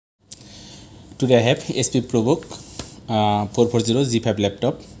Today I have SP probook 440 G5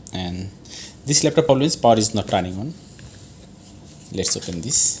 laptop, and this laptop problem is power is not turning on. Let's open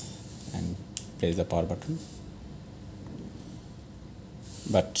this and press the power button,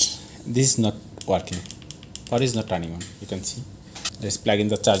 but this is not working. Power is not turning on, you can see. Let's plug in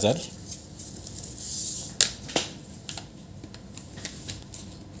the charger.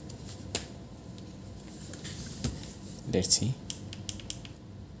 Let's see.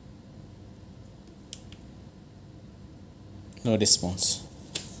 No response.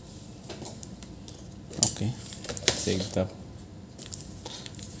 Okay, check the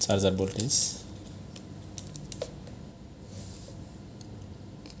charger voltage.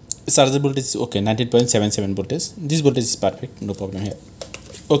 Charger voltage is okay, 19.77 voltage. This voltage is perfect, no problem here.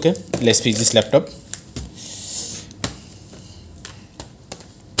 Okay, let's fix this laptop.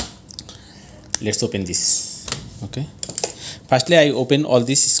 Let's open this. Okay, firstly I open all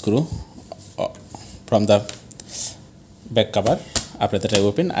this screw from the back cover. After that I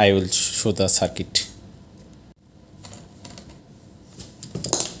will show the circuit.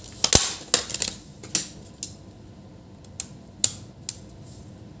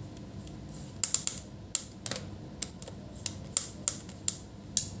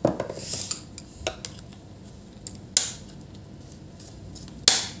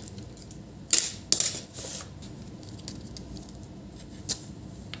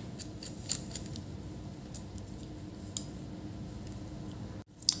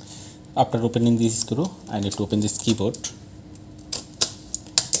 After opening this screw, I need to open this keyboard.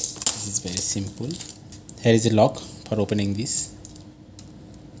 This is very simple. Here is a lock for opening this.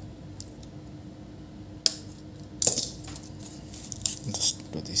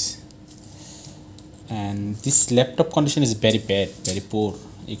 Just do this. And this laptop condition is very bad, very poor.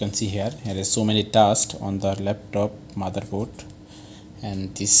 You can see here is so many dust on the laptop motherboard,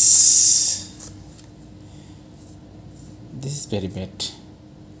 and this is very bad.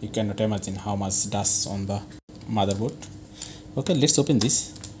 You cannot imagine how much dust on the motherboard. Okay, let's open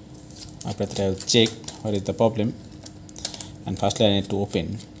this. After that I will check what is the problem, and firstly I need to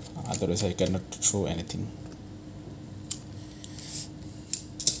open, otherwise I cannot show anything.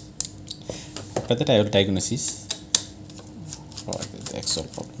 After that I will diagnose what is the actual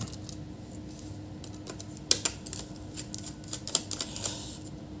problem.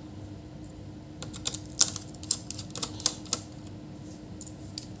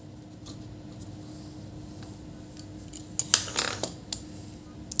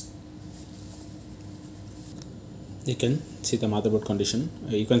 You can see the motherboard condition,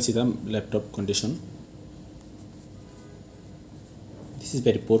 you can see the laptop condition. This is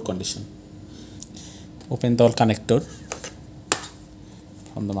very poor condition. Open the connector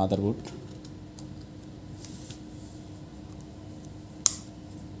from the motherboard.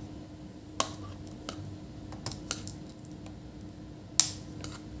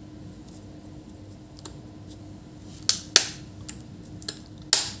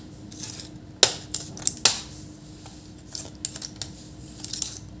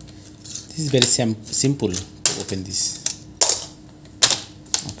 This is very simple to open this.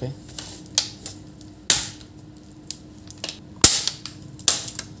 Okay.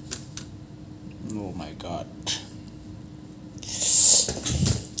 Oh my god.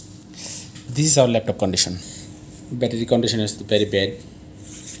 This is our laptop condition. Battery condition is very bad.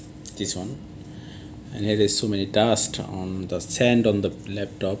 This one. And here is so many dust on the sand on the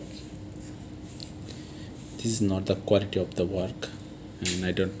laptop. This is not the quality of the work, and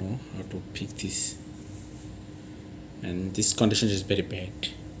I don't know how to fix this. And this condition is very bad,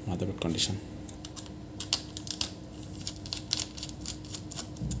 motherboard condition.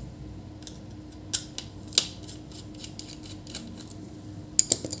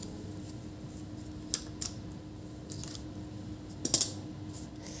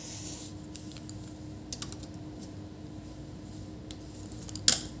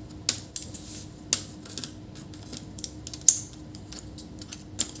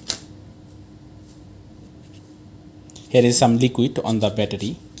 Here is some liquid on the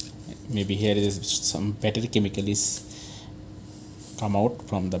battery. Maybe here is some battery chemical is come out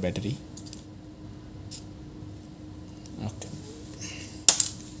from the battery. Okay.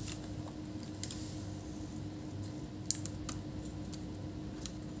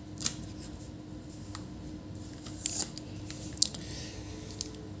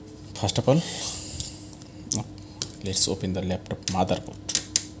 First of all, let's open the laptop motherboard.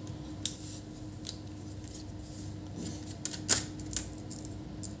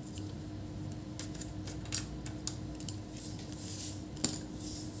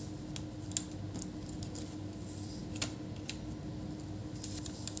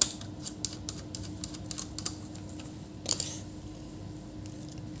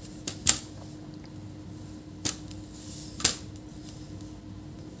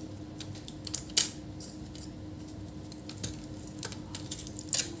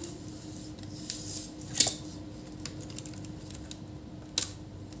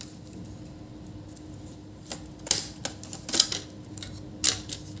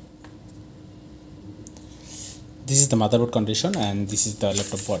 the motherboard condition and this is the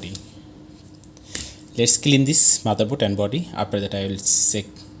laptop body. Let's clean this motherboard and body. After that I will check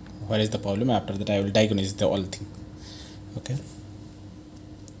where is the problem. After that I will diagnose the whole thing. Okay,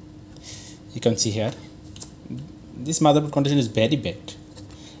 you can see here this motherboard condition is very bad,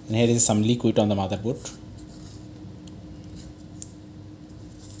 and here is some liquid on the motherboard,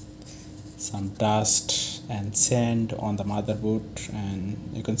 some dust and sand on the motherboard, and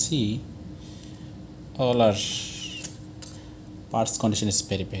you can see all our parts condition is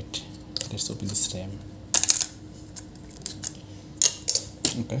very bad. Let's open this RAM.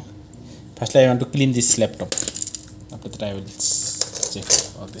 Okay, firstly I want to clean this laptop. After that I will check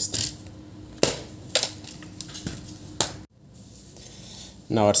all this thing.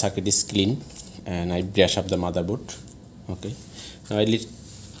 Now our circuit is clean and I brush up the motherboard. Okay, now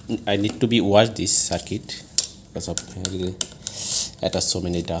I need to be wash this circuit because of it has so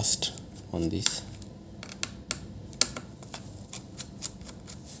many dust on this.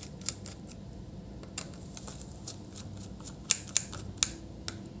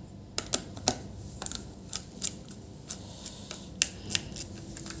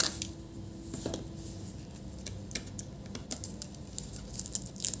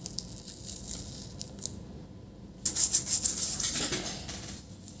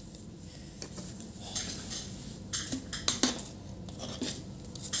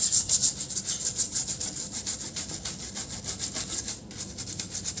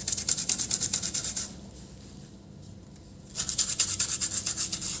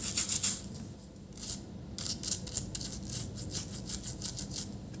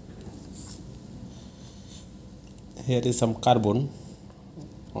 Here is some carbon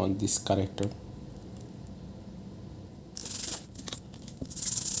on this connector.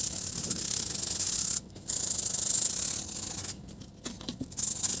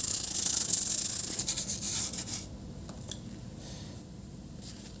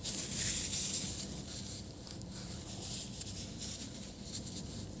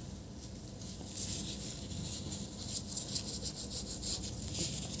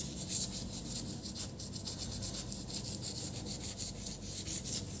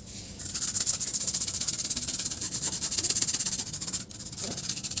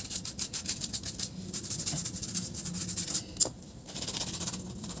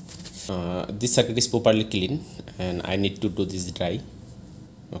 This circuit is properly clean and I need to do this dry.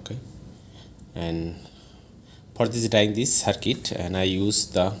 Okay, and for this drying this circuit, and I use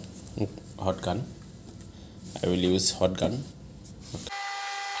the hot gun. I will use hot gun.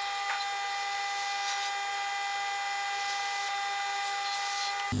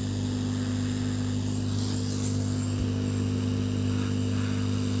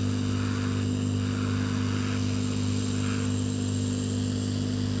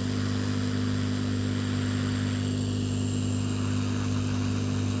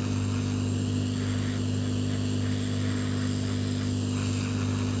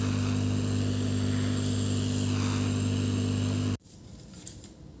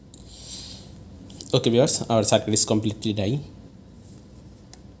 Okay viewers, our circuit is completely dry.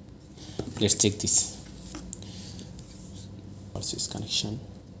 Let's check this. Versus connection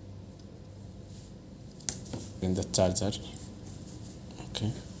in the charger.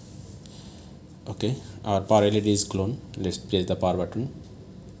 Okay, our power LED is glowing. Let's press the power button.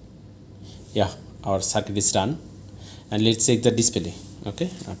 Yeah, our circuit is done, and let's check the display. Okay,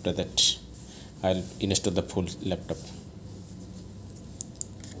 after that I'll install the full laptop.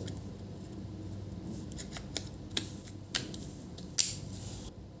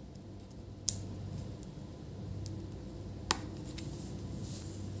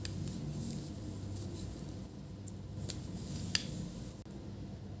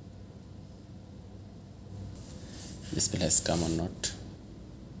 Display has come or not.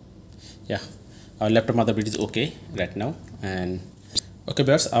 Yeah, our laptop motherboard is okay right now. And okay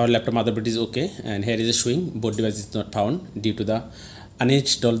viewers, our laptop motherboard is okay, and here is a showing both device is not found due to the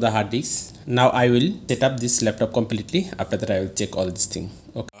uninstall the hard disk. Now I will set up this laptop completely. After that I will check all this thing.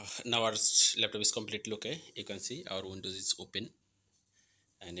 Okay, now our laptop is completely okay. You can see our windows is open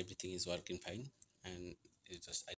and everything is working fine, and it's just